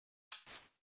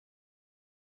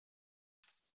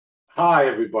Hi,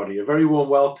 everybody. A very warm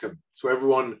welcome to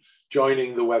everyone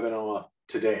joining the webinar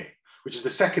today, which is the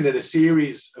second in a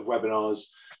series of webinars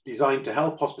designed to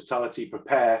help hospitality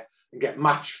prepare and get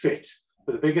match fit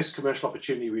for the biggest commercial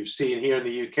opportunity we've seen here in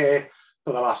the UK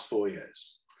for the last 4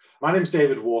 years. My name's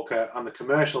David Walker. I'm the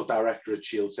Commercial Director at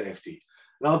Shield Safety,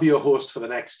 and I'll be your host for the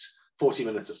next 40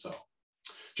 minutes or so.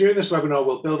 During this webinar,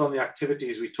 we'll build on the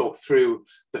activities we talked through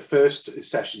the first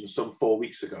session some 4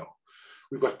 weeks ago.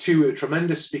 We've got two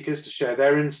tremendous speakers to share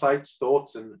their insights,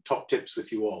 thoughts, and top tips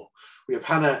with you all. We have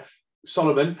Hannah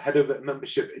Solomon, Head of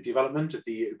Membership Development at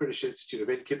the British Institute of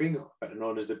Innkeeping, better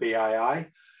known as the BII,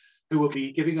 who will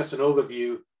be giving us an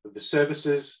overview of the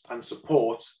services and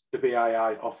support the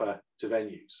BII offer to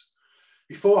venues.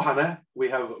 Before Hannah, we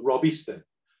have Rob Easton,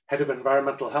 Head of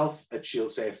Environmental Health at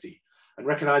Shield Safety, and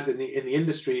recognised in the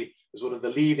industry as one of the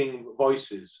leading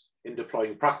voices in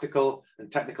deploying practical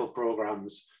and technical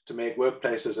programs to make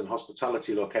workplaces and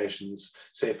hospitality locations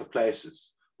safer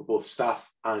places for both staff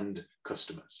and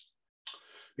customers.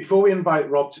 Before we invite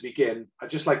Rob to begin,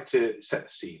 I'd just like to set the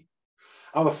scene.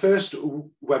 Our first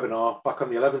webinar back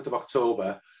on the 11th of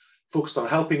October focused on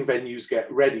helping venues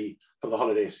get ready for the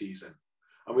holiday season.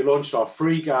 And we launched our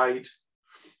free guide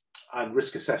and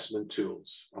risk assessment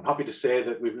tools. I'm happy to say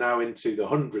that we've now into the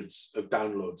hundreds of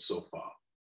downloads so far.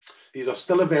 These are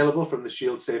still available from the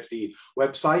Shield Safety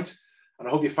website, and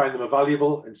I hope you find them a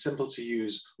valuable and simple to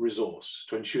use resource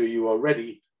to ensure you are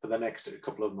ready for the next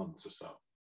couple of months or so.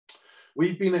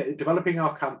 We've been developing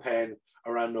our campaign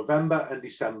around November and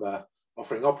December,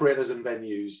 offering operators and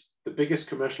venues the biggest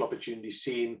commercial opportunity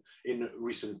seen in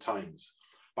recent times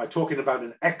by talking about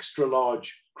an extra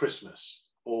large Christmas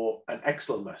or an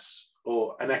XLMAS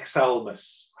or an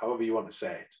XLMAS, however you want to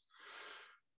say it.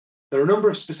 There are a number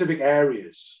of specific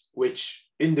areas which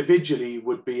individually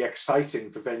would be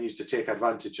exciting for venues to take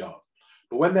advantage of,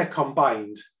 but when they're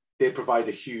combined, they provide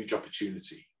a huge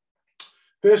opportunity.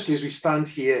 Firstly, as we stand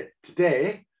here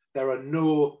today, there are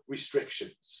no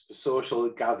restrictions for social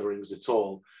gatherings at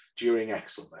all during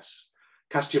XLMAS.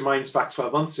 Cast your minds back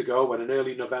 12 months ago when in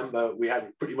early November, we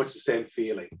had pretty much the same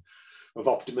feeling of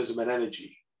optimism and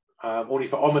energy, only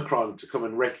for Omicron to come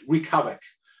and wreak havoc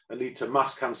and lead to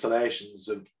mass cancellations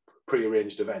of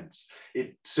pre-arranged events.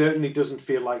 It certainly doesn't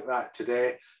feel like that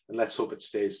today, and let's hope it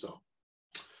stays so.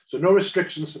 So no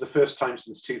restrictions for the first time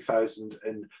since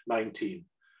 2019.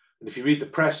 And if you read the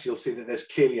press, you'll see that there's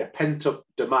clearly a pent-up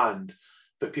demand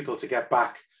for people to get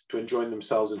back to enjoying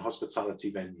themselves in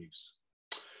hospitality venues.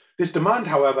 This demand,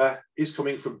 however, is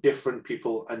coming from different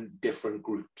people and different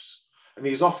groups. And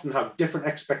these often have different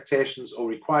expectations or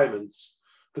requirements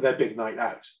for their big night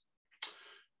out.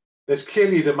 There's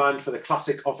clearly a demand for the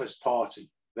classic office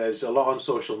party. There's a lot on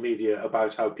social media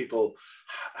about how people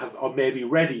are maybe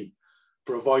ready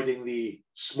for avoiding the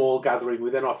small gathering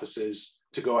within offices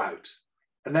to go out.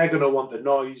 And they're going to want the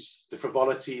noise, the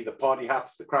frivolity, the party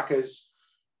hats, the crackers.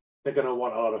 They're going to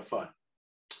want a lot of fun.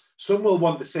 Some will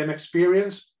want the same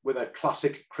experience with a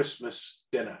classic Christmas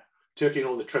dinner, turkey and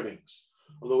all the trimmings.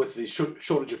 Although with the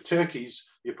shortage of turkeys,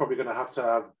 you're probably going to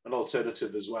have an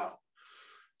alternative as well.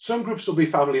 Some groups will be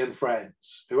family and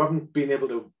friends who haven't been able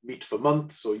to meet for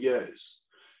months or years.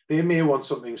 They may want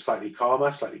something slightly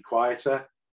calmer, slightly quieter,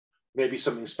 maybe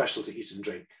something special to eat and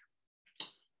drink.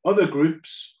 Other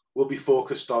groups will be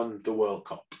focused on the World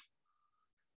Cup.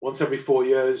 Once every 4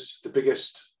 years, the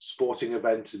biggest sporting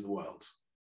event in the world.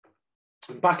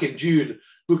 And back in June,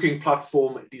 booking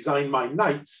platform Design My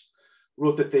Nights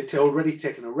wrote that they'd already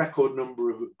taken a record number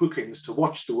of bookings to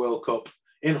watch the World Cup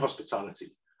in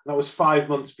hospitality. And that was 5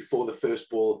 months before the first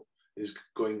ball is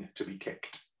going to be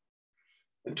kicked.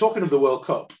 And talking of the World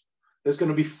Cup, there's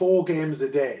going to be 4 games a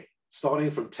day,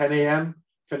 starting from 10 a.m.,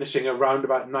 finishing around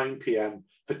about 9 p.m.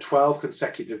 for 12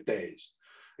 consecutive days,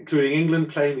 including England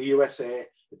playing the USA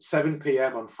at 7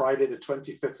 p.m. on Friday, the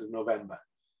 25th of November,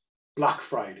 Black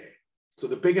Friday. So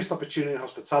the biggest opportunity in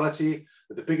hospitality,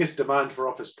 with the biggest demand for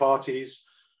office parties,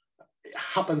 it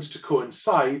happens to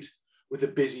coincide with the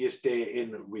busiest day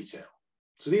in retail.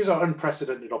 So these are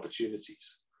unprecedented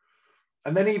opportunities.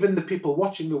 And then even the people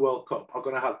watching the World Cup are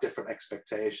going to have different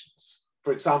expectations.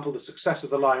 For example, the success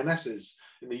of the Lionesses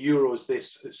in the Euros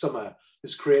this summer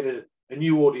has created a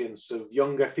new audience of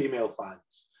younger female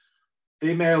fans.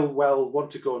 They may well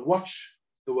want to go and watch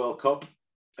the World Cup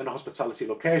in a hospitality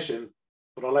location,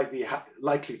 but are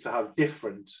likely to have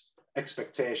different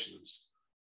expectations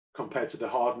compared to the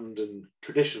hardened and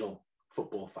traditional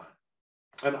football fan.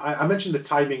 And I mentioned the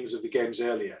timings of the games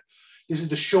earlier. This is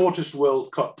the shortest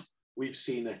World Cup we've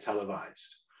seen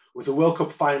televised, with the World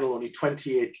Cup final only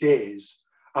 28 days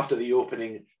after the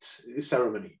opening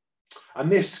ceremony.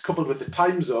 And this, coupled with the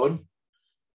time zone,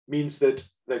 means that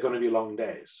they're going to be long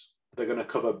days. They're going to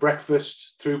cover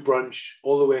breakfast through brunch,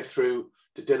 all the way through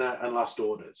to dinner and last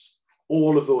orders.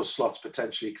 All of those slots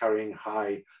potentially carrying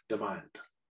high demand.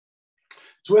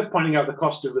 It's worth pointing out the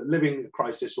cost of living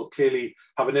crisis will clearly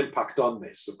have an impact on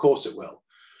this. Of course it will.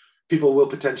 People will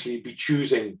potentially be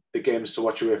choosing the games to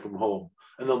watch away from home,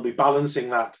 and they'll be balancing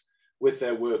that with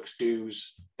their work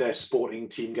dues, their sporting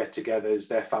team get-togethers,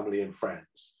 their family and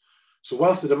friends. So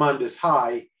whilst the demand is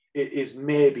high, it is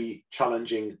maybe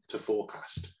challenging to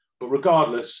forecast. But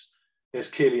regardless,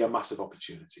 there's clearly a massive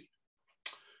opportunity.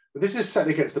 But this is set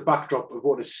against the backdrop of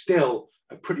what is still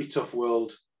a pretty tough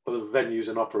world for the venues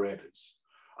and operators.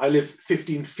 I live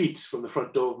 15 feet from the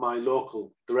front door of my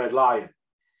local, the Red Lion.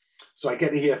 So I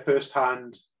get to hear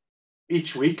firsthand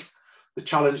each week the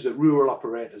challenge that rural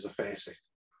operators are facing.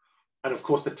 And of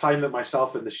course, the time that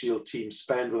myself and the Shield team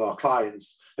spend with our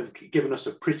clients have given us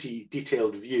a pretty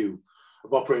detailed view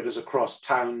of operators across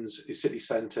towns, city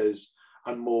centres,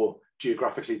 and more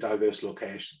geographically diverse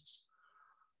locations.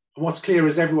 And what's clear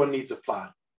is everyone needs a plan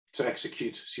to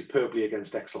execute superbly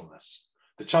against XLMAS.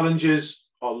 The challenges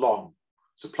are long: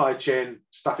 supply chain,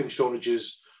 staffing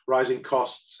shortages, rising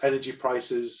costs, energy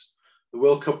prices, the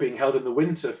World Cup being held in the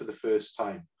winter for the first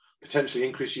time, potentially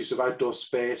increased use of outdoor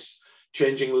space,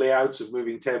 changing layouts of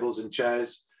moving tables and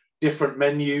chairs, different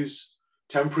menus,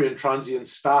 temporary and transient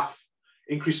staff,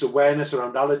 increased awareness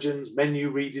around allergens,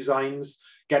 menu redesigns,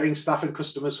 getting staff and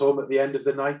customers home at the end of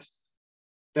the night.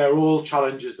 They're all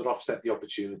challenges that offset the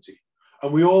opportunity.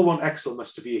 And we all want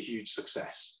XLMAS to be a huge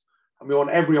success. And we want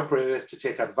every operator to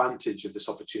take advantage of this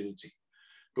opportunity.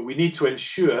 But we need to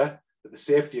ensure that the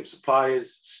safety of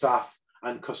suppliers, staff,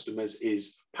 and customers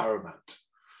is paramount.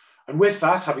 And with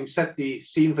that, having set the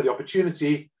scene for the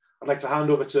opportunity, I'd like to hand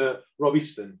over to Rob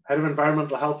Easton, Head of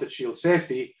Environmental Health at Shield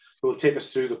Safety, who will take us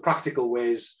through the practical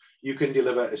ways you can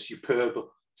deliver a superb,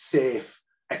 safe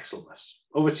XLMAS.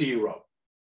 Over to you, Rob.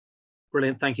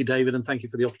 Brilliant. Thank you, David, and thank you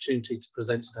for the opportunity to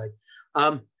present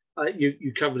today.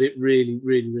 You covered it really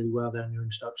well there in your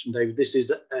introduction, David. This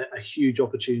is a huge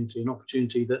opportunity, an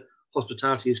opportunity that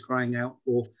hospitality is crying out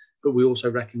for, but we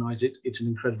also recognise it's an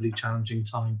incredibly challenging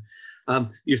time.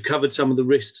 You've covered some of the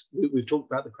risks. We've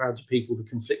talked about the crowds of people, the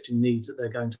conflicting needs that they're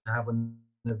going to have when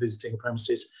they're visiting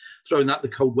premises. Throwing that the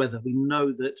cold weather, we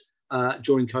know that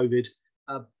during COVID,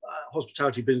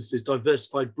 hospitality businesses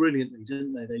diversified brilliantly,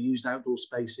 didn't they? They used outdoor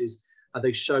spaces.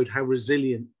 They showed how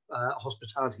resilient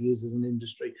hospitality is as an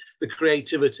industry, the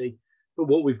creativity. But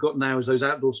what we've got now is those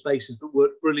outdoor spaces that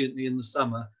work brilliantly in the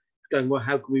summer, going, well,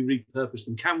 how can we repurpose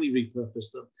them? Can we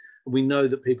repurpose them? And we know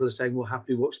that people are saying, we'll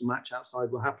happily watch the match outside,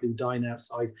 we'll happily dine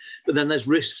outside. But then there's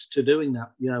risks to doing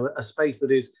that. You know, a space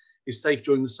that is safe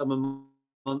during the summer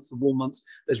months, the warm months,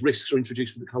 there's risks are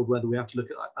introduced with the cold weather. We have to look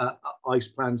at ice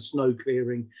plans, snow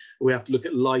clearing. We have to look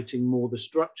at lighting more, the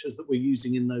structures that we're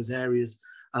using in those areas.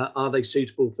 Are they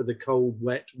suitable for the cold,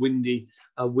 wet, windy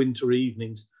winter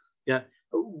evenings? Yeah.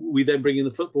 We then bring in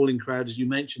the footballing crowd, as you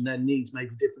mentioned. Their needs may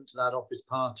be different to that office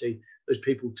party. There's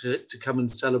people to come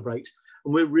and celebrate.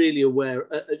 And we're really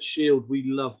aware at Shield, we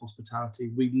love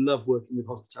hospitality. We love working with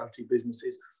hospitality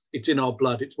businesses. It's in our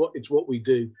blood. It's what we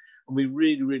do. And we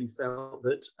really felt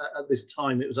that at this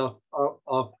time, it was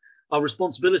our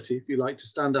responsibility, if you like, to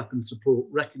stand up and support,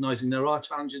 recognizing there are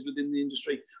challenges within the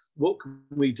industry. What can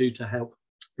we do to help?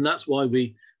 And that's why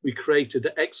we created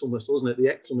XLMAS, wasn't it? The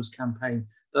XLMAS campaign,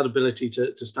 that ability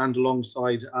to stand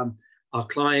alongside our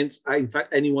clients, in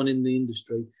fact, anyone in the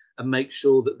industry, and make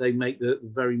sure that they make the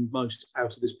very most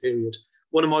out of this period.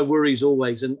 One of my worries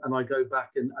always, and I go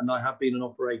back and I have been an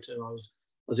operator, I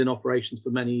was in operations for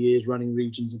many years, running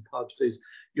regions and pubs, is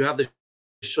you have this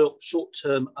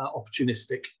short-term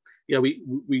opportunistic. Yeah,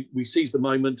 we seize the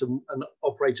moment, and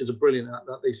operators are brilliant at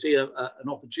that. They see an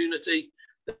opportunity,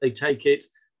 they take it,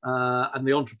 and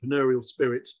the entrepreneurial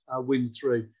spirit wins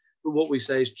through. But what we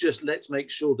say is just let's make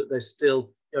sure that there's still,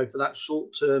 for that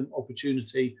short-term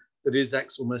opportunity that is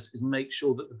XLMAS, is make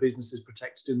sure that the business is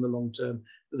protected in the long term,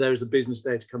 that there is a business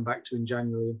there to come back to in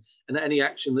January. And any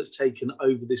action that's taken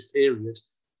over this period,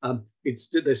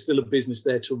 there's still a business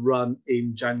there to run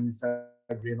in January,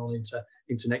 February and on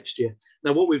into next year.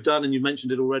 Now, what we've done, and you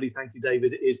mentioned it already, thank you,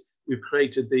 David, is we've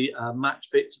created the Match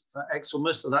Fit for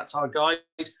XLMAS. So that's our guide.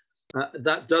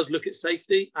 That does look at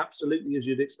safety, absolutely, as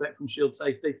you'd expect from Shield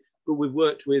Safety. But we've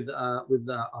worked with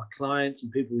our clients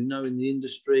and people we know in the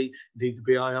industry, indeed the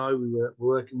BII we were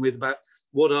working with, about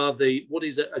what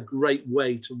is a great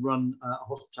way to run a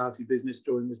hospitality business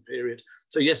during this period.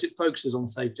 So yes, it focuses on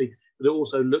safety, but it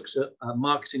also looks at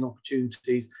marketing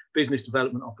opportunities, business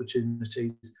development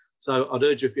opportunities. So I'd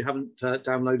urge you, if you haven't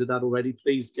downloaded that already,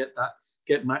 please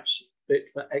get Match fit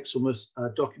for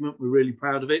XLMAS document. We're really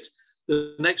proud of it.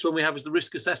 The next one we have is the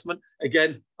risk assessment.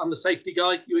 Again, I'm the safety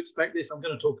guy. You expect this. I'm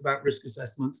going to talk about risk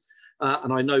assessments.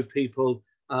 And I know people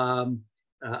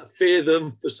fear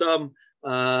them for some,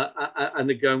 and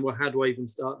they're going, well, how do I even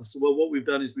start? So, well, what we've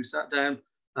done is we've sat down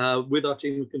with our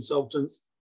team of consultants,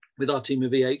 with our team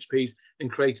of EHPs,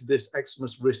 and created this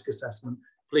XLMAS risk assessment.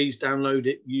 Please download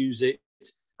it, use it.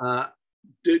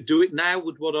 Do it now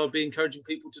with what I'll be encouraging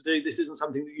people to do. This isn't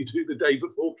something that you do the day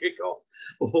before kickoff,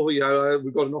 or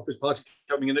we've got an office party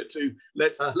coming in at 2.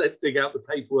 Let's dig out the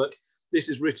paperwork. This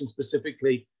is written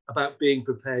specifically about being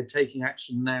prepared, taking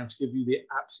action now to give you the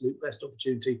absolute best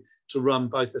opportunity to run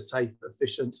both a safe,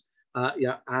 efficient,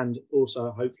 and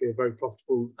also hopefully a very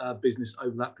profitable business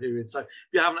over that period. So if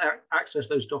you haven't accessed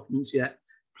those documents yet,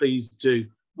 please do.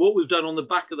 What we've done on the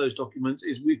back of those documents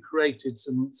is we've created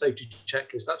some safety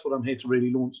checklists. That's what I'm here to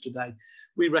really launch today.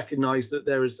 We recognise that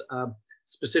there is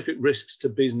specific risks to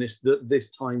business that this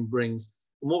time brings.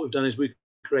 And what we've done is we've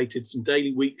created some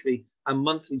daily, weekly and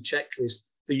monthly checklists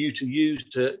for you to use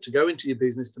to go into your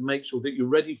business to make sure that you're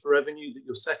ready for revenue, that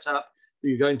you're set up, that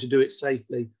you're going to do it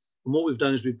safely. And what we've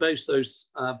done is we've based those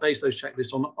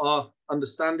checklists on our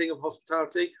understanding of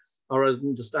hospitality, our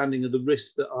understanding of the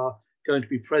risks that are going to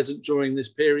be present during this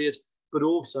period, but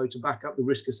also to back up the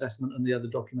risk assessment and the other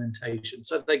documentation.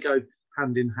 So they go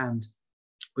hand in hand.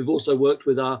 We've also worked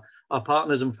with our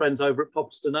partners and friends over at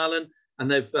Popston Allen, and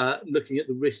they've looking at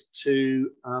the risk to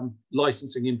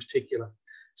licensing in particular.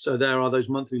 So there are those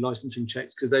monthly licensing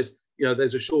checks, because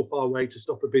there's a surefire way to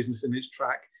stop a business in its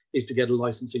track is to get a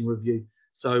licensing review.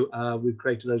 So we've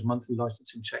created those monthly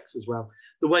licensing checks as well.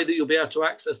 The way that you'll be able to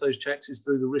access those checks is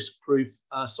through the risk-proof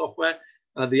software.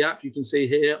 The app you can see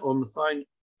here on the phone,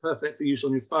 perfect for use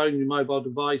on your phone, your mobile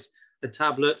device, a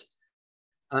tablet,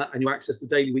 and you access the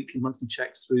daily, weekly, monthly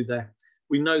checks through there.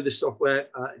 We know this software,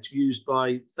 it's used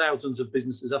by thousands of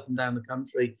businesses up and down the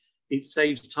country. It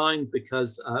saves time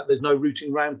because there's no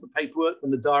routing around for paperwork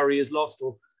when the diary is lost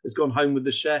or has gone home with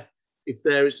the chef. If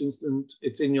there, it's instant,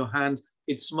 it's in your hand.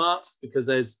 It's smart because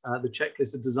there's the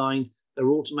checklists are designed, they're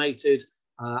automated.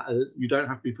 You don't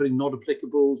have to be putting not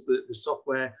applicables. The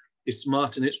software is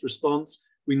smart in its response.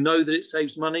 We know that it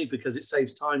saves money because it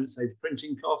saves time, it saves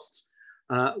printing costs.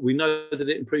 We know that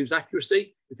it improves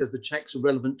accuracy because the checks are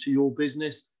relevant to your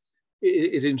business.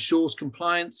 It ensures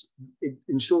compliance. It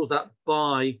ensures that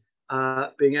by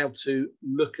being able to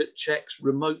look at checks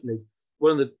remotely.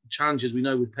 One of the challenges we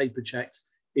know with paper checks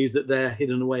is that they're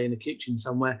hidden away in a kitchen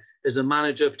somewhere. As a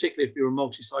manager, particularly if you're a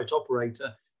multi-site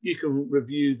operator, you can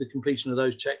review the completion of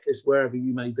those checklists wherever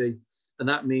you may be. And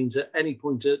that means at any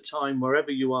point at time,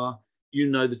 wherever you are, you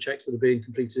know the checks that are being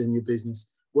completed in your business.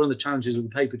 One of the challenges of the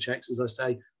paper checks, as I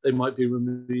say, they might be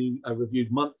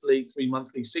reviewed monthly, 3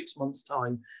 monthly, 6 months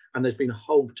time, and there's been a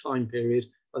whole time period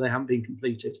where they haven't been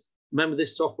completed. Remember,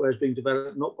 this software is being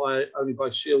developed not only by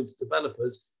Shield's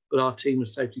developers, but our team of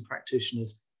safety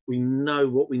practitioners. We know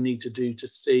what we need to do to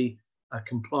see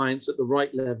compliance at the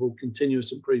right level,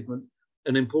 continuous improvement,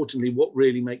 and importantly, what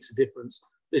really makes a difference.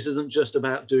 This isn't just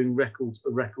about doing records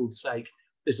for record's sake.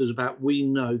 This is about, we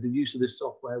know the use of this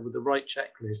software with the right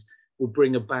checklist will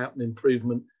bring about an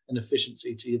improvement and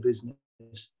efficiency to your business.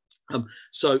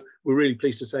 So we're really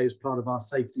pleased to say, as part of our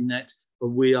safety net,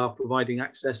 we are providing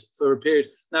access for a period.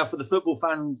 Now, for the football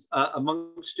fans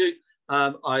amongst you,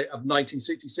 of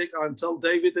 1966, I'm told,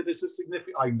 David, that it's a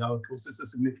significant, I know, of course, it's a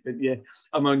significant year.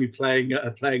 I'm only playing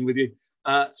with you.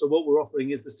 So what we're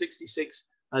offering is the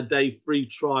 66-day free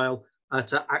trial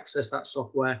to access that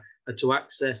software, to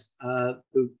access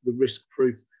the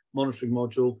risk-proof monitoring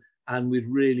module. And we'd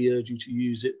really urge you to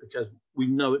use it because we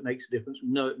know it makes a difference. We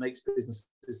know it makes businesses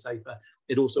safer.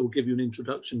 It also will give you an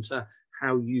introduction to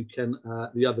how you can,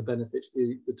 the other benefits,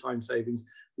 the time savings,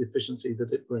 the efficiency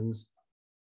that it brings.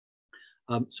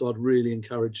 So I'd really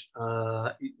encourage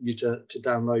you to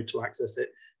download, to access it,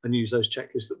 and use those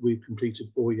checklists that we've completed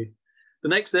for you. The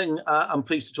next thing I'm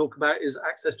pleased to talk about is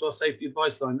access to our safety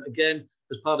advice line. Again,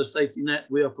 as part of Safety Net,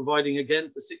 we are providing, again,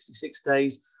 for 66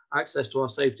 days, access to our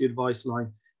safety advice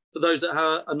line. For those that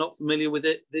are not familiar with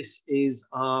it, this is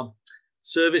our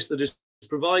service that is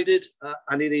provided,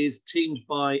 and it is teamed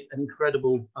by an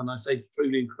incredible, and I say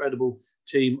truly incredible,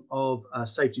 team of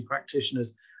safety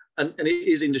practitioners. And it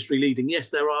is industry leading. Yes,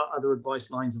 there are other advice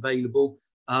lines available,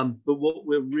 but what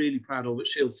we're really proud of at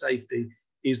Shield Safety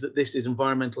is that this is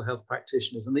environmental health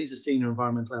practitioners, and these are senior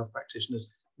environmental health practitioners,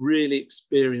 really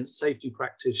experienced safety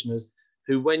practitioners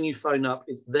who, when you phone up,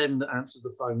 it's them that answers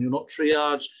the phone. You're not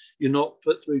triaged, you're not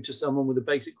put through to someone with a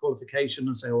basic qualification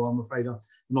and say, oh, I'm afraid I'm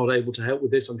not able to help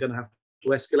with this, I'm going to have to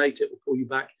escalate it, we'll call you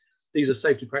back. These are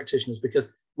safety practitioners,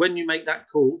 because when you make that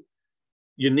call,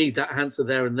 you need that answer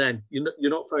there and then.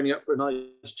 You're not phoning up for a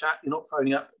nice chat. You're not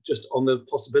phoning up just on the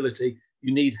possibility.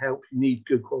 You need help. You need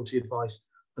good quality advice.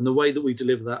 And the way that we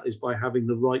deliver that is by having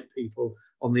the right people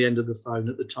on the end of the phone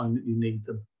at the time that you need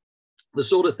them. The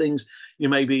sort of things you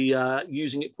may be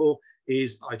using it for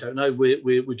is, I don't know,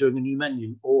 we're doing a new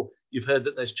menu, or you've heard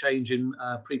that there's change in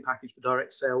pre-packaged for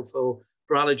direct sale for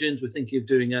allergens. We're thinking of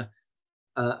doing a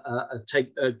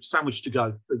sandwich to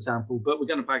go, for example, but we're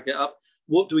going to pack it up.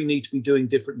 What do we need to be doing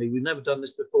differently? We've never done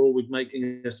this before. We're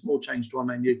making a small change to our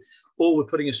menu, or we're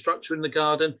putting a structure in the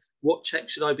garden. What check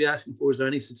should I be asking for? Is there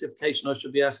any certification I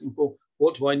should be asking for?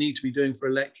 What do I need to be doing for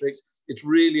electrics? It's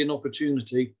really an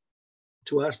opportunity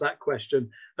to ask that question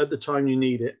at the time you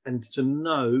need it, and to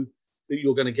know that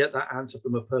you're going to get that answer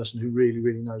from a person who really,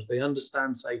 really knows. They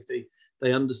understand safety.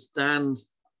 They understand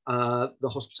the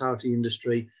hospitality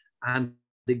industry. And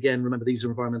again, remember, these are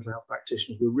environmental health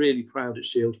practitioners. We're really proud at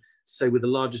Shield to say we're the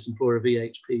largest employer of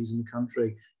EHPs in the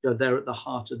country. They're at the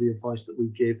heart of the advice that we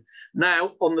give.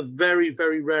 Now, on the very,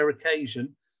 very rare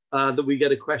occasion that we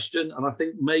get a question, and I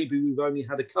think maybe we've only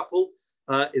had a couple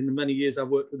in the many years I've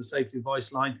worked with the Safety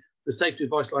Advice Line. The Safety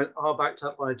Advice Line are backed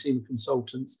up by a team of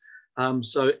consultants.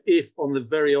 So if on the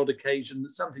very odd occasion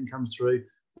that something comes through,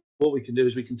 what we can do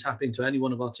is we can tap into any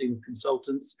one of our team of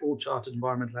consultants, all chartered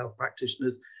environmental health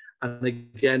practitioners. And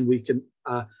again, we can,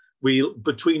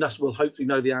 between us, we'll hopefully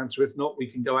know the answer. If not, we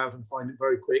can go out and find it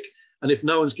very quick. And if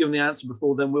no one's given the answer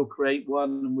before, then we'll create one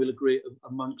and we'll agree it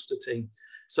amongst the team.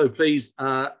 So please,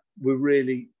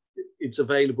 it's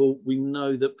available. We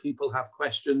know that people have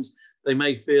questions. They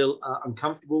may feel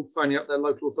uncomfortable phoning up their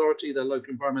local authority, their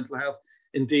local environmental health.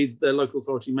 Indeed, their local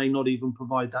authority may not even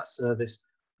provide that service.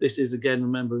 This is, again,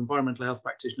 remember, environmental health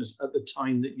practitioners at the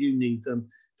time that you need them,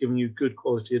 giving you good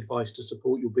quality advice to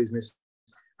support your business.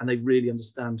 And they really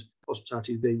understand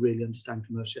hospitality. They really understand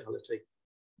commerciality.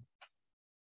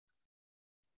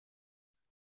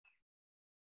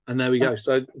 And there we go.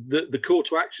 So the call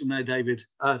to action there, David,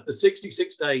 the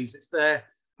 66 days, it's there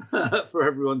for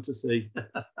everyone to see.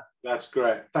 That's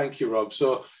great. Thank you, Rob.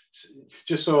 So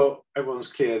just so everyone's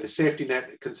clear, the safety net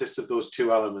consists of those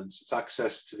two elements. It's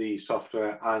access to the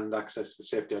software and access to the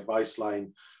safety advice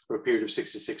line for a period of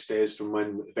 66 days from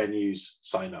when venues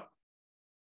sign up.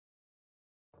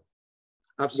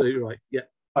 Absolutely right. Yeah.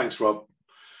 Thanks, Rob.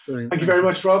 Brilliant. Thank you very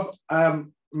much, Rob.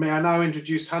 May I now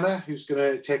introduce Hannah, who's going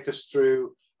to take us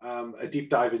through a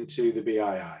deep dive into the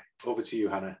BII. Over to you,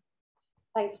 Hannah.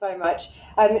 Thanks very much.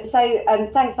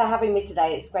 Thanks for having me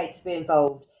today. It's great to be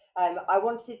involved. I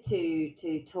wanted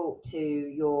to talk to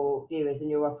your viewers and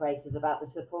your operators about the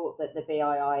support that the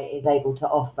BII is able to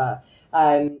offer,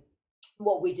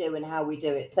 what we do and how we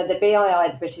do it. So the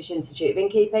BII, the British Institute of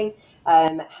Innkeeping,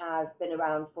 has been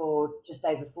around for just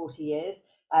over 40 years,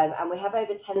 and we have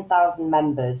over 10,000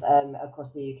 members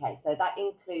across the UK. So that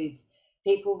includes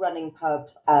people running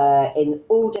pubs in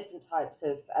all different types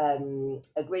of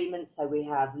agreements. So we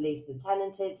have leased and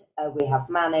tenanted, we have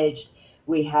managed,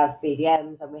 we have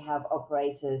BDMs, and we have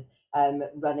operators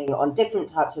running on different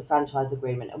types of franchise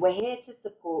agreement. And we're here to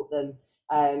support them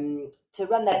to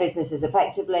run their businesses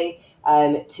effectively,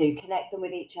 to connect them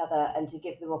with each other, and to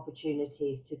give them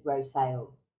opportunities to grow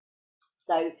sales.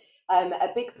 So a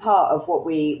big part of what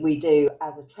we do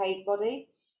as a trade body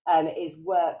is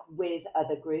work with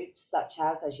other groups, such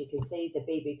as you can see, the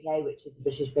BBPA, which is the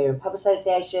British Beer and Pub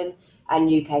Association, and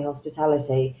UK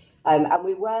Hospitality. And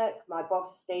we work, my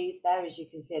boss, Steve, there, as you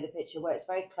can see in the picture, works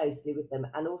very closely with them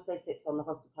and also sits on the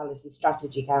Hospitality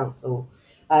Strategy Council.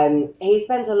 He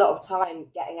spends a lot of time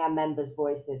getting our members'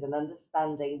 voices and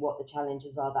understanding what the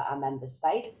challenges are that our members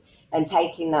face, and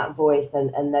taking that voice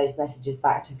and those messages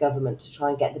back to government to try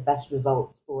and get the best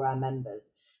results for our members.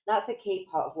 That's a key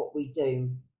part of what we do.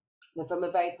 But from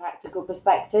a very practical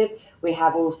perspective, we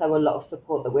have also a lot of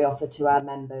support that we offer to our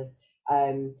members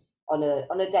on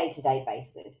a day-to-day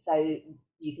basis. So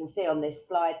you can see on this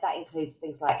slide that includes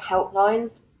things like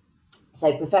helplines,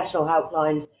 so professional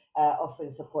helplines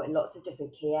offering support in lots of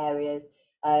different key areas,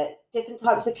 different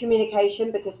types of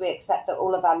communication, because we accept that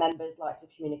all of our members like to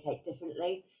communicate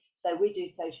differently. So we do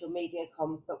social media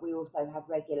comms, but we also have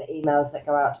regular emails that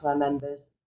go out to our members.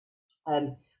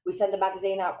 We send a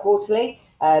magazine out quarterly,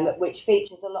 which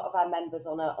features a lot of our members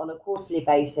on a quarterly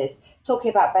basis, talking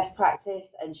about best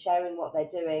practice and sharing what they're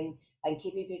doing and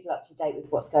keeping people up to date with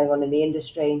what's going on in the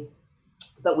industry.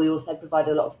 But we also provide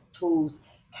a lot of tools,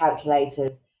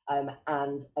 calculators,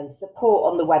 and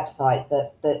support on the website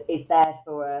that is there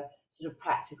for a sort of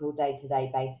practical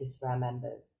day-to-day basis for our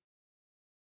members.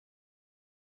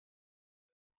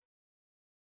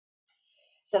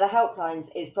 So the helplines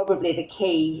is probably the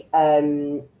key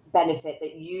benefit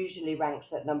that usually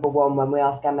ranks at number one when we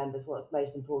ask our members what's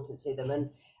most important to them.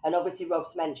 And obviously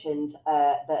Rob's mentioned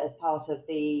that as part of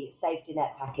the safety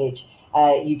net package,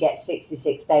 you get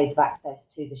 66 days of access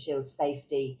to the Shield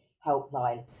Safety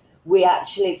helpline. We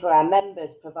actually, for our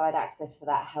members, provide access to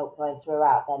that helpline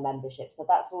throughout their membership, so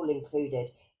that's all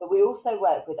included. But we also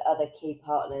work with other key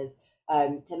partners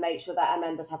to make sure that our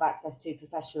members have access to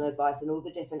professional advice in all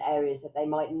the different areas that they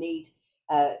might need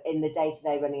in the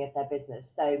day-to-day running of their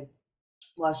business. So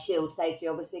while Shield Safety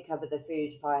obviously cover the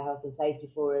food, fire, health and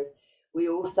safety for us, we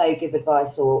also give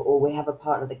advice, or we have a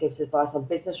partner that gives advice on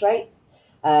business rates.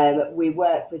 We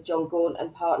work with John Gaunt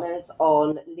and Partners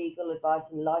on legal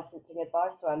advice and licensing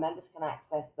advice, so our members can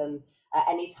access them at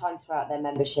any time throughout their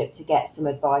membership to get some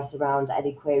advice around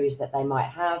any queries that they might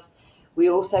have. We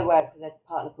also work with a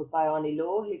partner called Bayani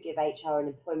Law, who give HR and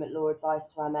employment law advice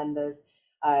to our members.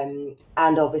 And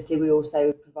obviously we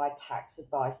also provide tax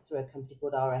advice through a company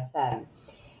called RSM.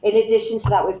 In addition to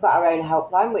that, we've got our own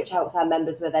helpline, which helps our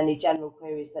members with any general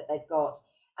queries that they've got,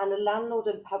 and a landlord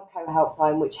and pubco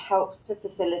helpline, which helps to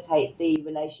facilitate the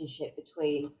relationship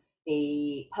between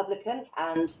the publican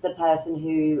and the person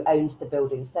who owns the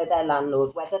building, so their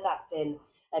landlord, whether that's in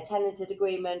a tenanted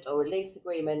agreement or a lease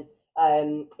agreement.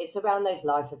 It's around those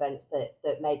life events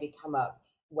that maybe come up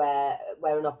where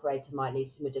an operator might need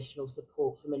some additional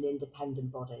support from an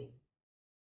independent body.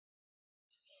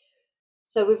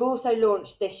 So we've also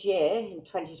launched this year in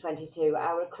 2022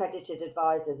 our accredited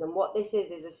advisors, and what this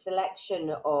is a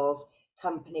selection of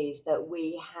companies that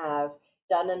we have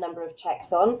done a number of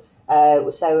checks on.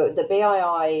 So the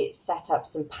BII set up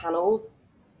some panels.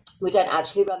 We don't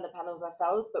actually run the panels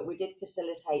ourselves, but we did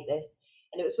facilitate this,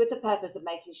 and it was with the purpose of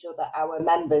making sure that our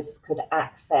members could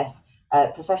access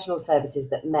professional services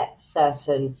that met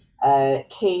certain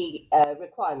key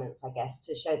requirements, I guess,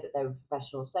 to show that they were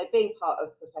professional. So being part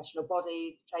of professional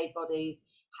bodies, trade bodies,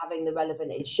 having the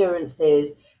relevant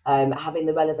insurances, having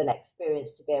the relevant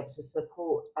experience to be able to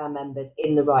support our members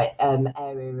in the right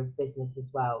area of business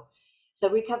as well. So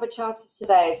we cover chartered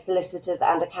surveyors, solicitors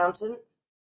and accountants,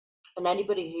 and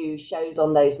anybody who shows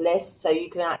on those lists. So you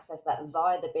can access that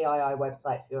via the BII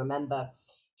website if you're a member.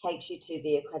 Takes you to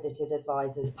the accredited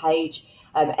advisors page,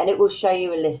 and it will show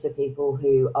you a list of people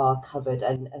who are covered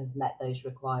and have met those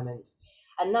requirements.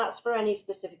 And that's for any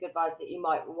specific advice that you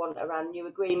might want around new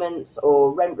agreements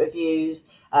or rent reviews,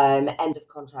 end of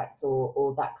contracts,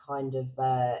 or that kind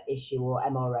of issue, or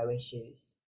MRO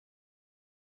issues.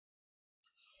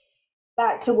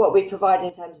 Back to what we provide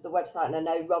in terms of the website, and I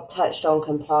know Rob touched on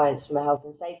compliance from a health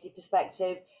and safety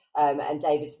perspective, and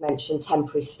David's mentioned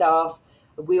temporary staff.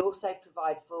 We also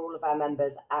provide for all of our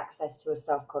members access to a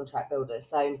staff contract builder.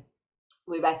 So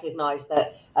we recognise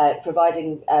that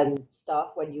providing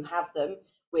staff, when you have them,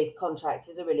 with contracts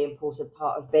is a really important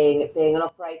part of being an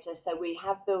operator. So we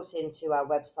have built into our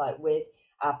website with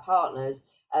our partners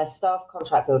a staff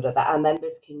contract builder that our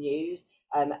members can use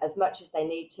as much as they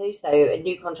need to. So a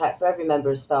new contract for every member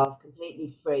of staff,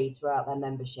 completely free throughout their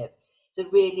membership. It's a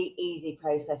really easy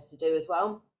process to do as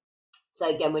well. So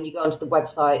again, when you go onto the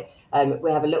website,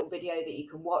 we have a little video that you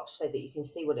can watch so that you can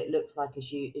see what it looks like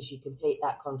as you complete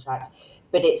that contract.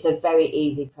 But it's a very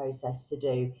easy process to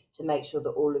do to make sure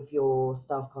that all of your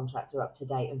staff contracts are up to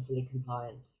date and fully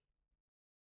compliant.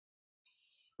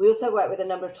 We also work with a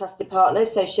number of trusted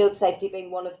partners, so Shield Safety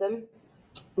being one of them.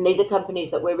 And these are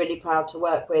companies that we're really proud to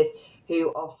work with,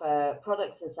 who offer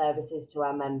products and services to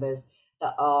our members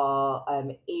that are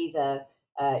either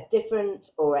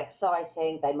different or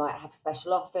exciting. They might have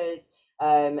special offers,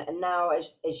 and now,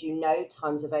 as you know,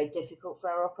 times are very difficult for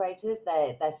our operators.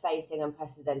 They're facing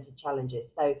unprecedented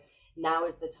challenges. So now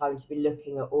is the time to be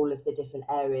looking at all of the different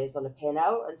areas on a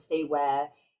P&L and see where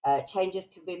changes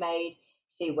can be made,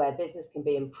 see where business can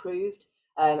be improved.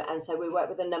 And so we work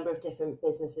with a number of different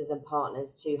businesses and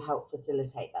partners to help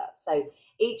facilitate that. So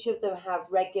each of them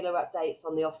have regular updates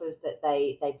on the offers that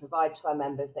they provide to our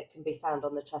members that can be found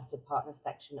on the Trusted Partners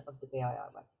section of the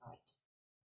BII website.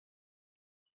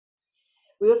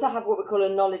 We also have what we call a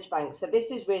knowledge bank. So this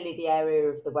is really the area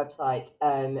of the website,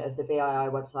 of the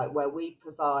BII website, where we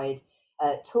provide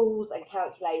tools and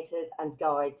calculators and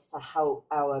guides to help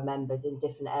our members in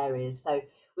different areas. So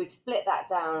we've split that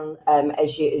down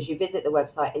as you visit the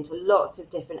website into lots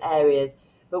of different areas.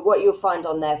 But what you'll find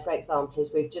on there, for example,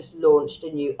 is we've just launched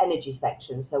a new energy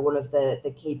section. So one of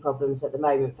the key problems at the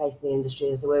moment facing the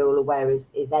industry, as we're all aware,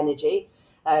 is energy,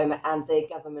 and the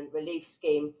government relief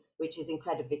scheme, which is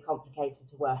incredibly complicated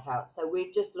to work out. So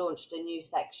we've just launched a new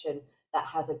section that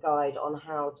has a guide on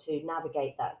how to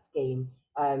navigate that scheme,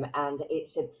 and it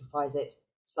simplifies it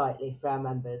slightly for our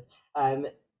members.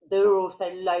 there are also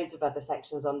loads of other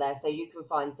sections on there, so you can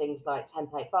find things like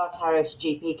template bar tariffs,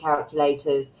 GP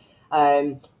calculators,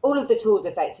 all of the tools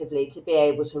effectively to be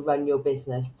able to run your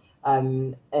business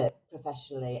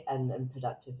professionally and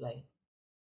productively.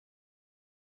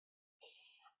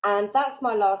 And that's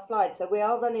my last slide. So we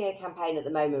are running a campaign at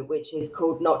the moment which is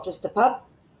called Not Just a Pub.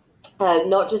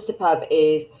 Not Just a Pub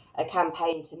is a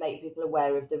campaign to make people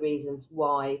aware of the reasons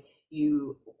why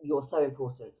you're so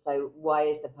important. So why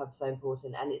is the pub so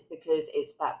important? And it's because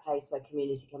it's that place where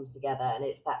community comes together, and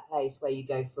it's that place where you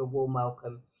go for a warm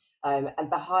welcome. And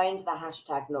behind the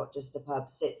hashtag Not Just a Pub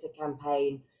sits a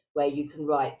campaign where you can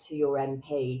write to your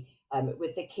MP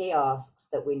with the key asks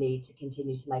that we need to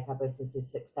continue to make our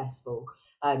businesses successful.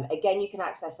 Again, you can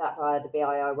access that via the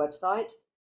BII website.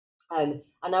 And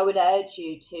I would urge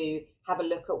you to have a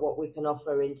look at what we can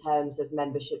offer in terms of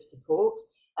membership support.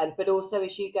 But also,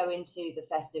 as you go into the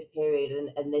festive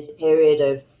period and this period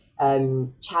of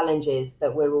challenges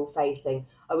that we're all facing,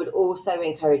 I would also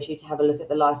encourage you to have a look at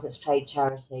the Licensed Trade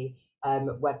Charity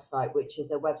website, which is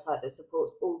a website that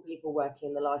supports all people working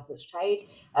in the licensed trade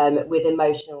with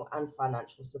emotional and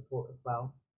financial support as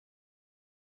well.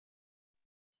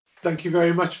 Thank you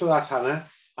very much for that, Hannah.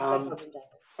 No problem, David.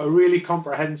 A really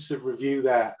comprehensive review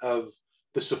there of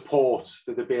the support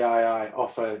that the BII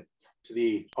offer to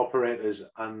the operators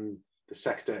and the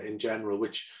sector in general,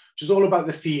 which is all about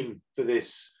the theme for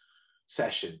this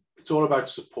session. It's all about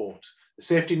support. The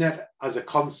safety net as a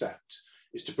concept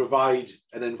is to provide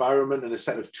an environment and a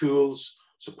set of tools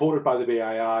supported by the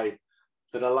BII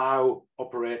that allow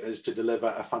operators to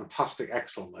deliver a fantastic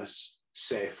XLMAS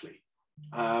safely.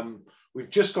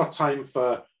 We've just got time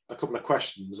for a couple of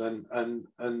questions, and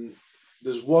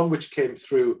there's one which came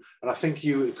through, and I think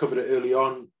you covered it early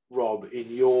on, Rob, in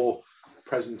your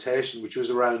presentation, which was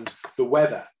around the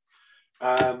weather,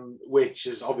 which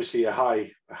is obviously a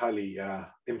highly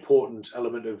important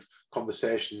element of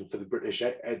conversation for the British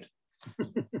ed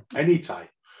anytime.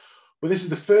 But this is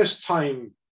the first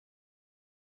time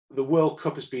the World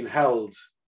Cup has been held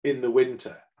in the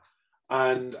winter,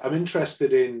 and I'm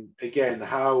interested in, again,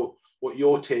 what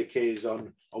your take is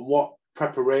on what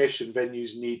preparation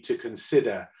venues need to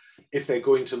consider if they're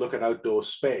going to look at outdoor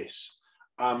space.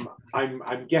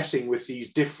 I'm guessing with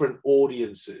these different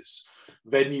audiences,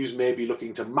 venues may be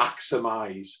looking to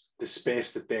maximize the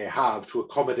space that they have to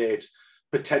accommodate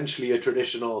potentially a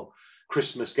traditional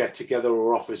Christmas get together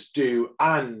or office do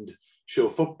and show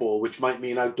football, which might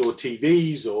mean outdoor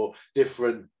TVs or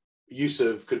different use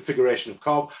of configuration of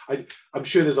car. I'm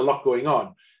sure there's a lot going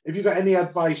on. Have you got any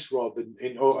advice, Rob,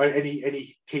 or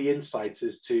any key insights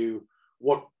as to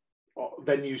what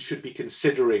venues should be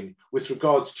considering with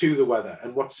regards to the weather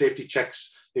and what safety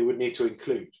checks they would need to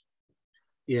include?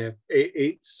 Yeah,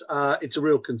 it's a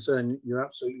real concern. You're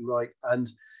absolutely right. And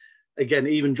again,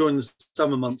 even during the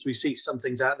summer months, we see some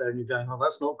things out there and you're going, oh,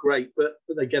 that's not great, but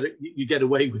they get it. You get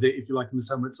away with it, if you like. In the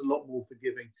summer, it's a lot more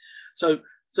forgiving. So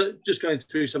just going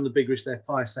through some of the big risks there,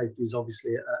 fire safety is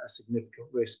obviously a significant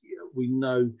risk. We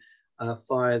know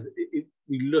fire,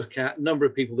 we look at number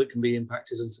of people that can be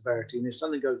impacted and severity. And if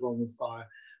something goes wrong with fire,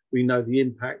 we know the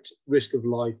impact, risk of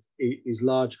life is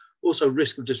large. Also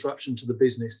risk of disruption to the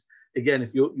business. Again,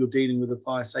 if you're dealing with a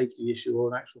fire safety issue or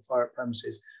an actual fire at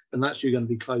premises, then that's you're going to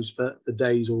be closed for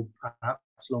days or perhaps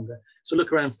longer. So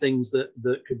look around things that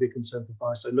could be a concern for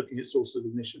fire. So looking at sources of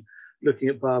ignition, looking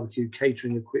at barbecue,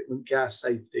 catering equipment, gas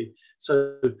safety.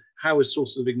 So how is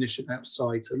sources of ignition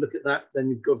outside? So look at that. Then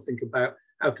you've got to think about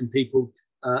how can people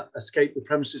escape the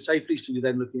premises safely. So you're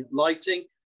then looking at lighting,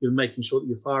 you're making sure that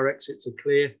your fire exits are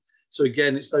clear. So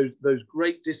again, it's those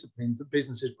great disciplines that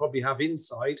businesses probably have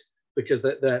inside because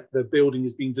their building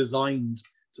is being designed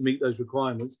to meet those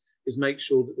requirements, is make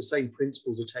sure that the same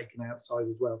principles are taken outside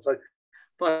as well. So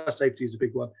fire safety is a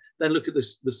big one. Then look at the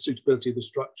suitability of the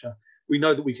structure. We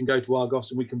know that we can go to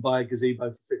Argos and we can buy a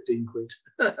gazebo for 15 quid.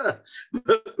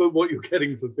 but what you're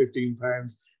getting for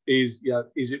 £15 is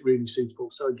it really suitable?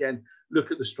 So again,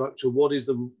 look at the structure. What is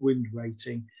the wind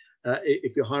rating?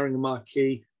 If you're hiring a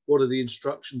marquee, what are the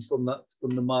instructions from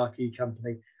the marquee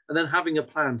company? And then having a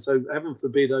plan. So heaven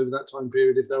forbid, over that time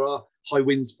period, if there are high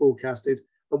winds forecasted,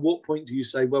 at what point do you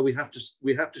say, well, we have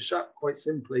to shut, quite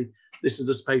simply, this is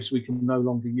a space we can no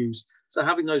longer use. So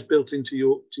having those built into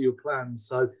your plans.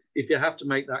 So if you have to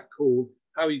make that call,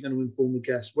 how are you going to inform the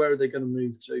guests? Where are they going to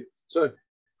move to? So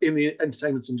in the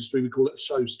entertainment industry, we call it a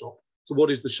show stop. So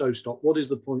what is the show stop? What is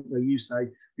the point where you say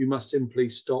you must simply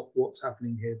stop what's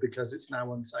happening here because it's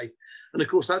now unsafe? And of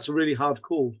course, that's a really hard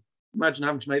call. Imagine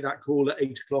having to make that call at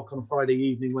 8 o'clock on a Friday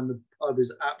evening when the pub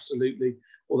is absolutely,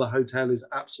 or the hotel is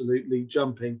absolutely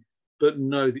jumping, but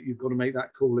know that you've got to make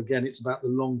that call. Again, it's about the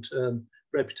long-term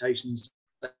reputation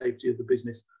and safety of the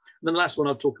business. And then the last one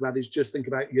I'll talk about is just think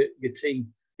about your team.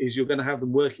 Is you're going to have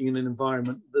them working in an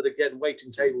environment that, again,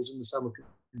 waiting tables in the summer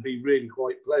can be really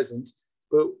quite pleasant.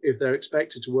 But if they're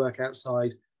expected to work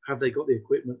outside, have they got the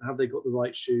equipment? Have they got the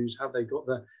right shoes? Have they got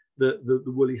the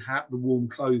woolly hat, the warm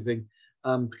clothing?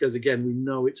 Because, again, we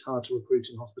know it's hard to recruit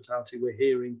in hospitality. We're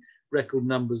hearing record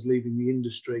numbers leaving the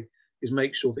industry. Is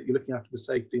make sure that you're looking after the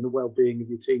safety and the well-being of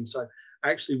your team. So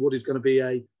actually what is going to be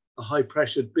a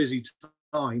high-pressured, busy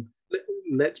time,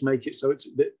 let's make it so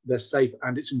they're safe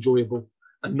and it's enjoyable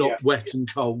and not wet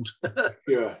and cold.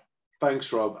 Yeah,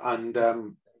 thanks, Rob.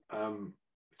 And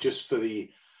just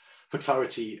for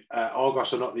clarity,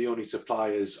 Argos are not the only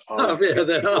suppliers.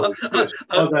 There are.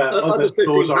 Other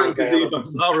stores are available.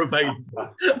 Are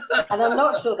available. And I'm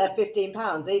not sure they're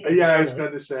 £15 either. Yeah, I was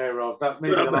going to say, Rob, that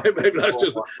maybe that's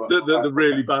just the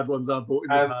really bad ones I bought in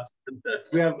the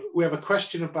past. We have a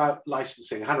question about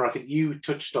licensing. Hannah, I think you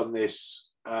touched on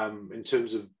this in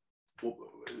terms of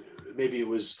maybe it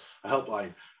was a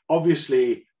helpline.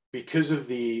 Obviously, because of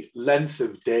the length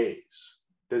of days,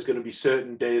 there's going to be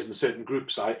certain days and certain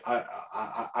groups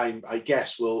I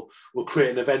guess will create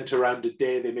an event around a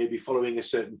day. They may be following a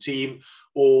certain team,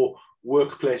 or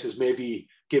workplaces may be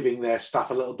giving their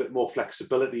staff a little bit more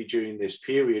flexibility during this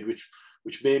period,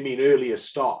 which may mean earlier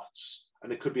starts.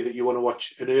 And it could be that you want to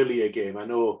watch an earlier game. I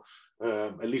know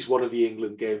at least one of the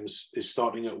England games is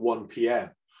starting at 1 p.m.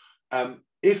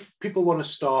 If people want to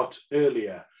start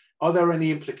earlier, are there any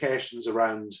implications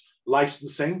around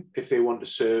licensing if they want to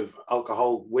serve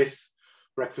alcohol with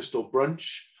breakfast or brunch?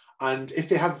 And if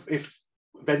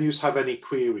venues have any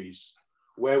queries,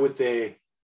 where would they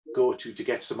go to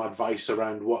get some advice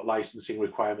around what licensing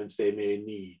requirements they may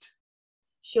need?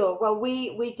 Sure. Well,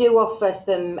 we do offer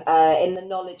some in the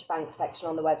knowledge bank section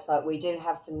on the website. We do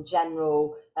have some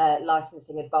general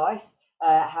licensing advice,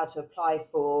 how to apply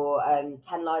for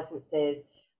 10 licenses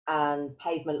and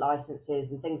pavement licenses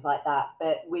and things like that.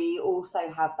 But we also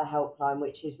have the helpline,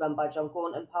 which is run by John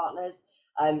Gaunt and Partners.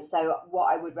 So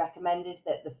what I would recommend is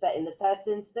that in the first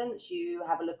instance, you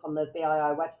have a look on the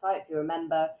BII website, if you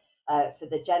remember, for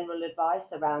the general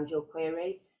advice around your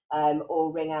query,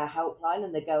 or ring our helpline,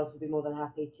 and the girls will be more than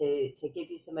happy to give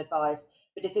you some advice.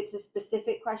 But if it's a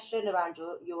specific question around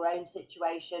your own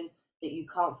situation that you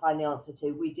can't find the answer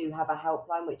to, we do have a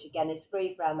helpline, which again is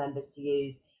free for our members to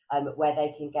use, where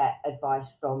they can get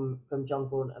advice from John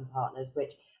Gaunt and Partners.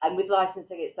 And with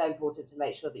licensing, it's so important to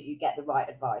make sure that you get the right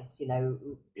advice.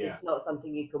 It's not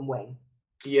something you can wing.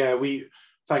 Yeah,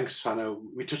 thanks, Hannah.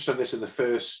 We touched on this in the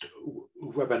first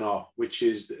webinar, which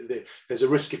is there's a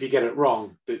risk if you get it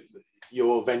wrong that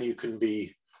your venue can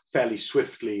be fairly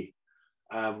swiftly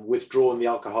withdrawn the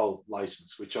alcohol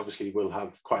license, which obviously will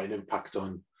have quite an impact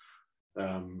on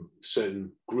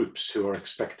certain groups who are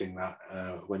expecting that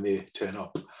when they turn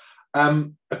up. A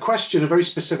very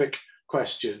specific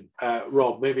question,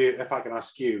 Rob, maybe if I can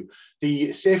ask you.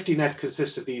 The safety net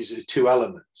consists of these two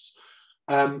elements.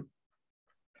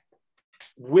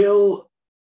 Will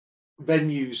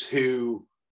venues who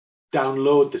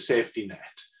download the safety net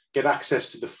get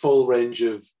access to the full range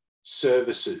of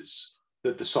services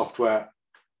that the software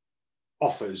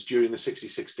offers during the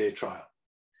 66-day trial?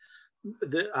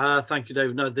 Thank you,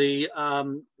 David. No, the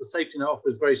safety net offer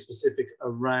is very specific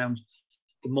around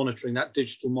the monitoring, that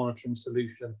digital monitoring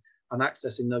solution, and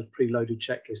accessing those preloaded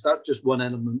checklists. That's just one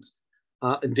element,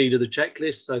 indeed, of the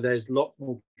checklist. So there's lots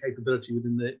more capability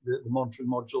within the monitoring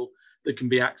module that can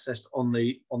be accessed on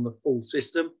the full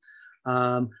system.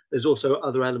 There's also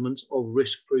other elements of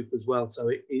risk proof as well.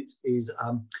 So it's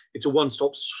a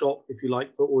one-stop shop, if you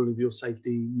like, for all of your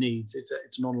safety needs.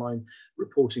 It's an online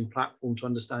reporting platform to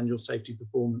understand your safety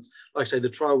performance. Like I say, the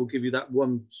trial will give you that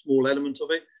one small element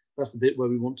of it. That's the bit where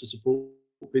we want to support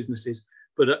businesses.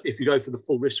 But if you go for the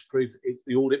full risk proof, it's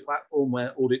the audit platform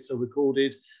where audits are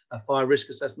recorded, fire risk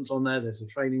assessments on there. There's a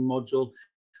training module,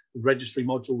 the registry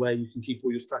module where you can keep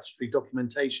all your statutory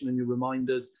documentation and your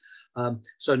reminders.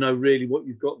 So no, really what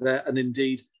you've got there, and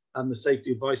indeed the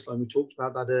safety advice line, we talked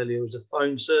about that earlier, is a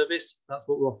phone service. That's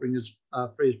what we're offering as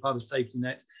free as part of Safety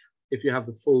Net. If you have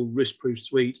the full risk proof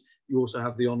suite, you also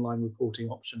have the online reporting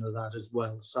option of that as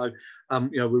well. So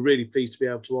we're really pleased to be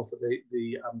able to offer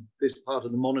this part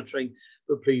of the monitoring,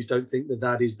 but please don't think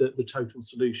that is the total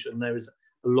solution. There is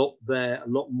a lot there, a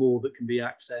lot more that can be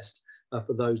accessed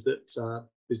for those that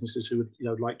businesses who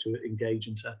would like to engage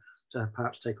and to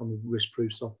perhaps take on the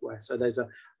risk-proof software. So there's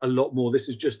a lot more. This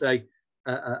is just a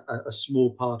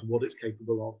small part of what it's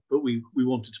capable of, but we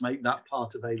wanted to make that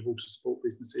part available to support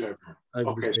businesses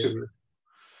over this period.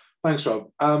 Thanks, Rob.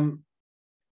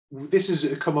 This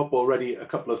has come up already a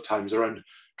couple of times around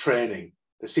training.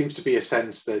 there seems to be a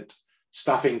sense that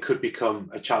staffing could become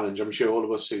a challenge. I'm sure all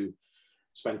of us who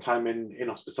spend time in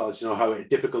hospitality know how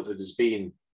difficult it has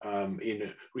been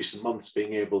in recent months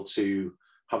being able to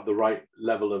have the right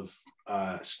level of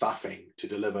staffing to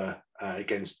deliver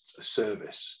against a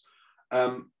service.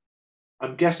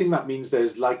 I'm guessing that means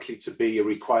there's likely to be a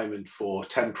requirement for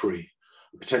temporary,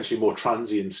 potentially more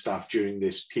transient staff during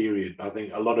this period. I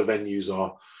think a lot of venues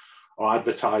are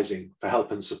advertising for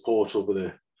help and support over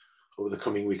the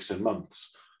coming weeks and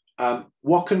months.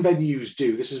 What can venues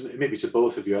do? This is maybe to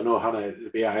both of you. I know Hannah,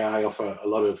 the BII offer a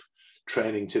lot of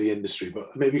training to the industry,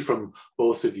 but maybe from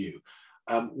both of you,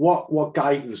 what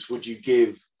guidance would you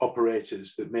give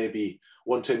operators that maybe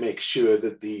want to make sure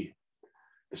that the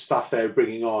staff they're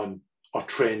bringing on are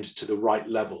trained to the right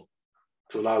level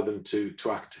to allow them to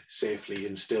act safely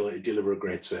and still deliver a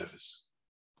great service?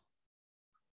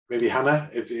 Maybe Hannah,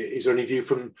 is there any view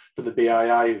from the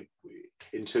BII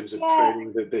in terms of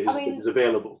training that is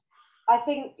available? I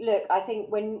think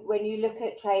when you look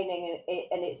at training,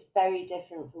 and it's very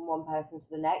different from one person to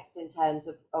the next in terms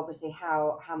of obviously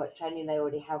how much training they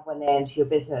already have when they enter your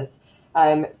business.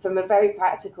 From a very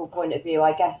practical point of view,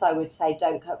 I guess I would say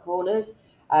don't cut corners.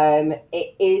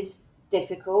 It is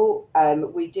difficult.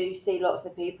 We do see lots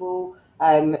of people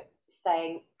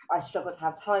saying, I struggle to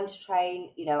have time to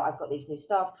train. You know, I've got these new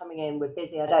staff coming in, we're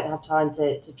busy, I don't have time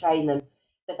to train them.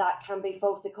 But that can be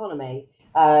false economy.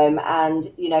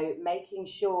 And, you know, making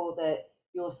sure that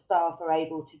your staff are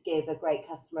able to give a great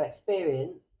customer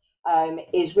experience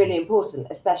is really important,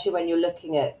 especially when you're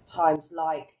looking at times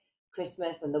like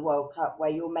Christmas and the World Cup, where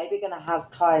you're maybe going to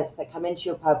have clients that come into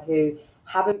your pub who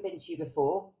haven't been to you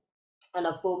before and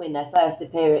are forming their first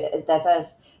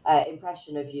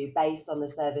impression of you based on the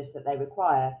service that they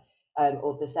require,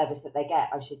 or the service that they get,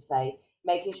 I should say.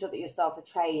 Making sure that your staff are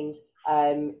trained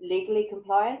legally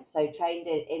compliant, so trained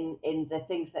in the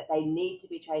things that they need to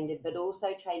be trained in, but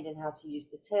also trained in how to use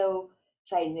the till,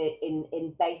 trained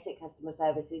in basic customer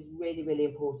service is really, really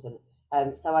important.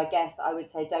 So I guess I would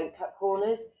say don't cut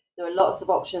corners. There are lots of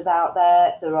options out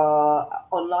there. There are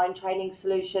online training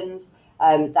solutions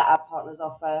that our partners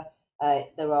offer.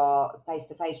 There are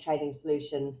face-to-face training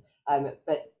solutions,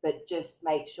 but just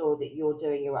make sure that you're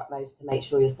doing your utmost to make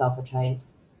sure your staff are trained.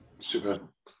 Super.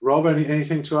 Rob,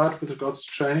 anything to add with regards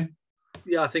to training?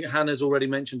 Yeah, I think Hannah's already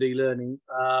mentioned e-learning.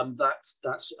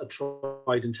 That's a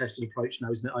tried and tested approach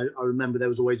now, isn't it? I remember there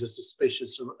was always a suspicion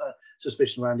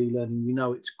around e-learning. We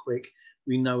know it's quick.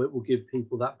 We know it will give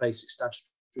people that basic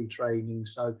statutory training.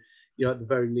 So, you know, at the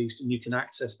very least, and you can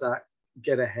access that,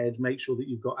 get ahead, make sure that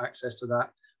you've got access to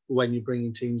that for when you're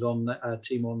bringing teams on,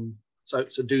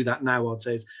 So do that now, I'd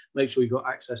say, is make sure you've got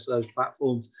access to those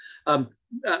platforms.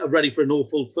 Ready for an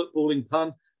awful footballing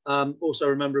pun. Also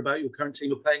remember about your current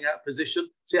team are playing out of position.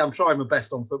 See, I'm trying my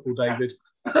best on football, David.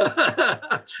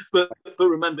 but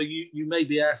remember, you may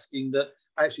be asking that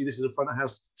actually this is a front of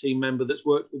house team member that's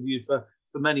worked with you for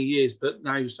many years, but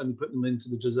now you're suddenly putting them into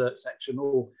the dessert section,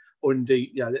 or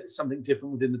indeed, yeah, it's something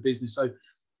different within the business. So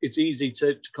it's easy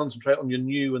to concentrate on your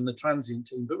new and the transient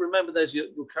team. But remember, there's your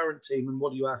current team, and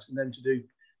what are you asking them to do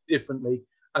differently?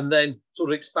 And then sort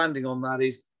of expanding on that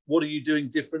is, what are you doing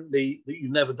differently that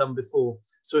you've never done before?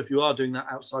 So if you are doing that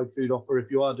outside food offer, if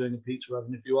you are doing a pizza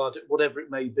oven, if you are whatever it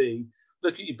may be,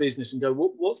 look at your business and go,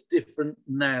 what's different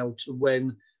now to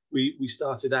when we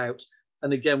started out?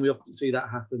 And again, we often see that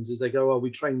happens is they go, oh, we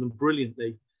trained them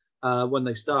brilliantly when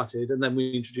they started, and then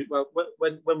we introduced, well,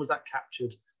 when was that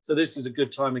captured? So this is a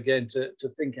good time again to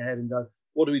think ahead and go,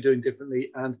 what are we doing differently?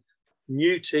 And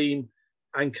new team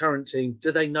and current team,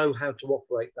 do they know how to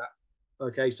operate that?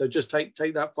 Okay, so just take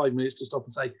that 5 minutes to stop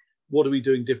and say, what are we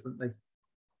doing differently?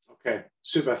 Okay,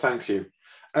 super, thank you.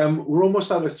 We're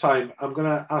almost out of time. I'm going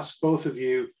to ask both of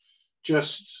you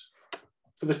just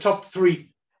for the top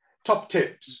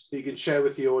tips that you can share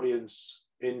with the audience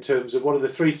in terms of what are the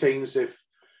 3 things,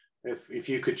 if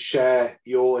you could share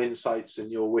your insights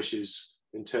and your wishes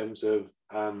in terms of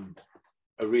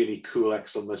a really cool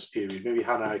XLMAS period. Maybe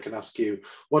Hannah, I can ask you,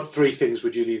 what 3 things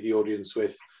would you leave the audience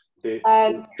with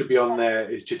that should be on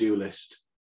their to-do list?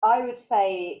 I would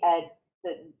say that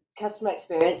customer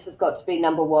experience has got to be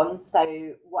number 1.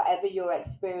 So whatever your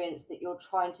experience that you're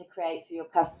trying to create for your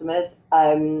customers,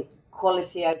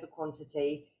 quality over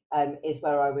quantity is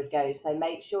where I would go. So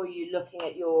make sure you're looking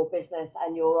at your business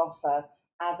and your offer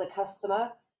as a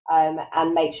customer,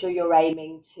 and make sure you're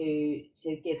aiming to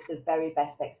give the very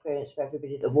best experience for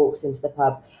everybody that walks into the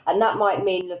pub. And that might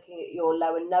mean looking at your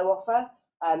low and no offer,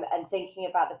 and thinking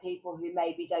about the people who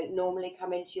maybe don't normally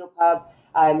come into your pub.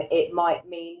 It might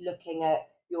mean looking at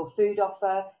your food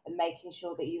offer and making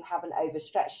sure that you haven't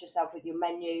overstretched yourself with your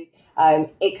menu.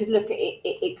 It could look at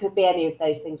it could be any of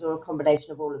those things or a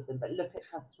combination of all of them, but look at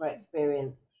customer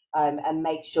experience and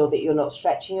make sure that you're not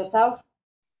stretching yourself.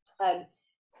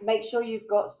 Make sure you've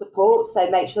got support, so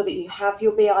make sure that you have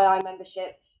your BII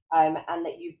membership and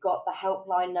that you've got the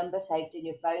helpline number saved in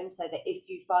your phone, so that if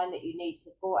you find that you need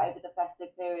support over the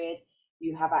festive period,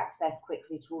 you have access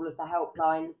quickly to all of the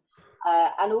helplines.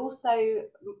 And also,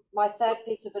 my third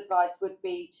piece of advice would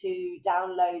be to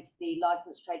download the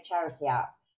Licensed Trade Charity app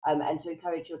and to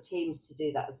encourage your teams to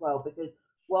do that as well, because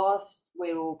whilst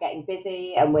we're all getting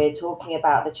busy and we're talking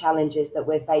about the challenges that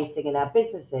we're facing in our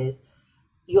businesses,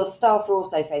 your staff are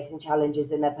also facing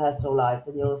challenges in their personal lives,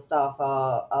 and your staff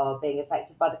are being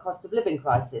affected by the cost of living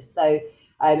crisis. So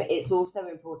it's also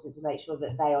important to make sure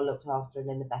that they are looked after and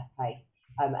in the best place.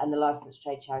 And the Licensed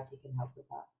Trade Charity can help with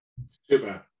that.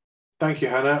 Super. Thank you,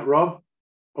 Hannah. Rob,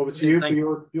 over to you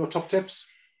for your top tips.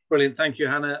 Brilliant. Thank you,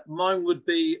 Hannah. Mine would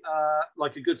be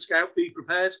like a good scout, be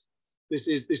prepared. This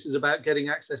is about getting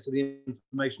access to the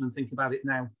information and thinking about it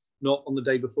now, not on the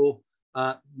day before.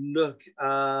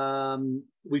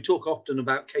 We talk often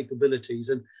about capabilities,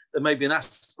 and there may be an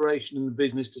aspiration in the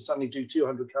business to suddenly do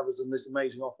 200 covers and this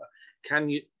amazing offer. Can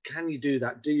you do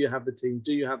that? Do you have the team?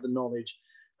 Do you have the knowledge?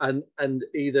 And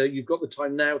either you've got the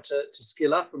time now to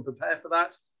skill up and prepare for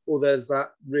that, or there's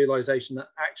that realization that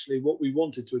actually what we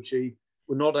wanted to achieve,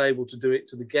 we're not able to do it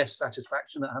to the guest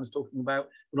satisfaction that Hannah's talking about.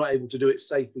 We're not able to do it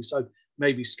safely, so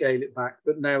maybe scale it back.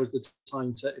 But now is the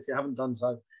time to, if you haven't done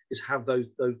so, is have those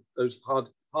hard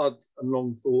and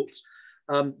long thoughts.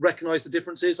 Recognize the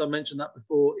differences. I mentioned that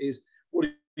before. Is what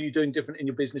are you doing different in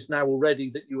your business now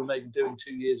already that you were maybe doing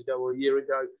 2 years ago or a year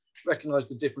ago? Recognize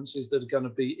the differences that are going to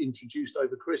be introduced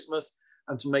over Christmas,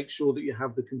 and to make sure that you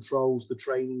have the controls, the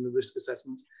training, the risk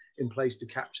assessments in place to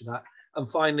capture that. And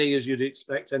finally, as you'd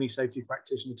expect any safety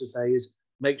practitioner to say, is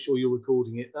make sure you're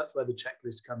recording it. That's where the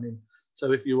checklists come in.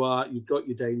 So if you've got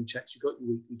your daily checks, you've got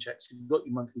your weekly checks, you've got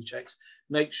your monthly checks,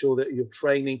 make sure that you're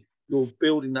training, you're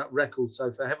building that record.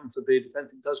 So for heaven forbid, if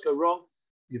anything does go wrong,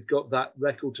 you've got that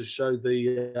record to show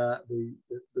the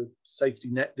safety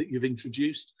net that you've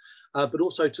introduced, but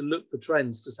also to look for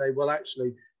trends to say, well,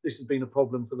 actually, this has been a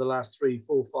problem for the last 3,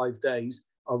 4, 5 days.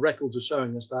 Our records are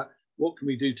showing us that. What can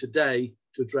we do today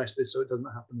to address this so it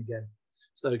doesn't happen again?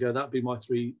 So there we go. That'd be my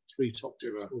three top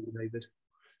tips for you, David.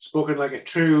 Spoken like a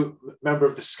true member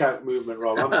of the Scout movement,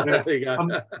 Rob.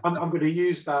 I'm going to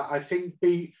use that. I think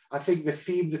the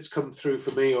theme that's come through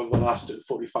for me over the last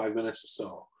 45 minutes or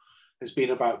so has been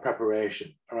about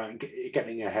preparation, around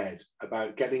getting ahead,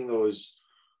 about getting those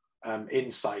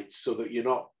insights so that you're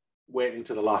not waiting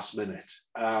to the last minute.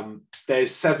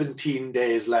 There's 17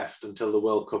 days left until the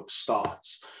World Cup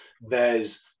starts.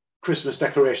 There's Christmas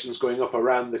decorations going up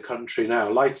around the country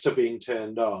now. Lights are being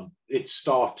turned on. It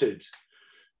started.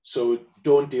 So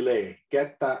don't delay.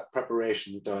 Get that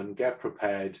preparation done. Get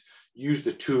prepared. Use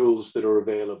the tools that are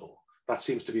available. That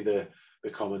seems to be the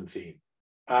common theme.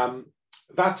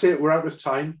 That's it. We're out of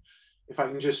time. If I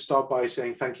can just start by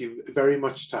saying thank you very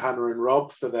much to Hannah and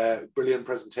Rob for their brilliant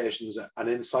presentations and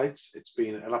insights. It's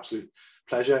been an absolute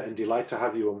pleasure and delight to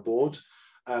have you on board.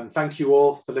 Thank you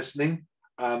all for listening.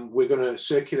 We're going to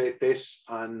circulate this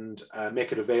and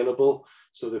make it available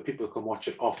so that people can watch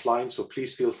it offline. So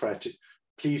please feel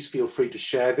free to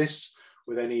share this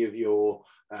with any of your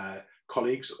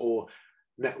colleagues or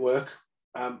network.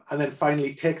 And then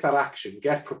finally, take that action.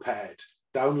 Get prepared.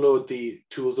 Download the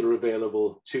tools that are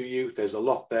available to you. There's a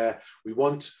lot there. We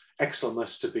want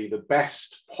XLMAS to be the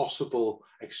best possible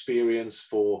experience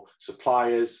for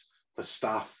suppliers, for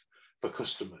staff, for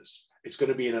customers. It's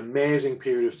going to be an amazing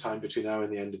period of time between now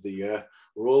and the end of the year.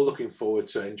 We're all looking forward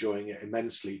to enjoying it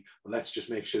immensely, but let's just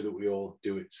make sure that we all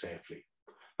do it safely.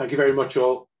 Thank you very much,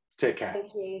 all. Take care.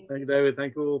 Thank you. Thank you, David.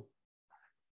 Thank you all.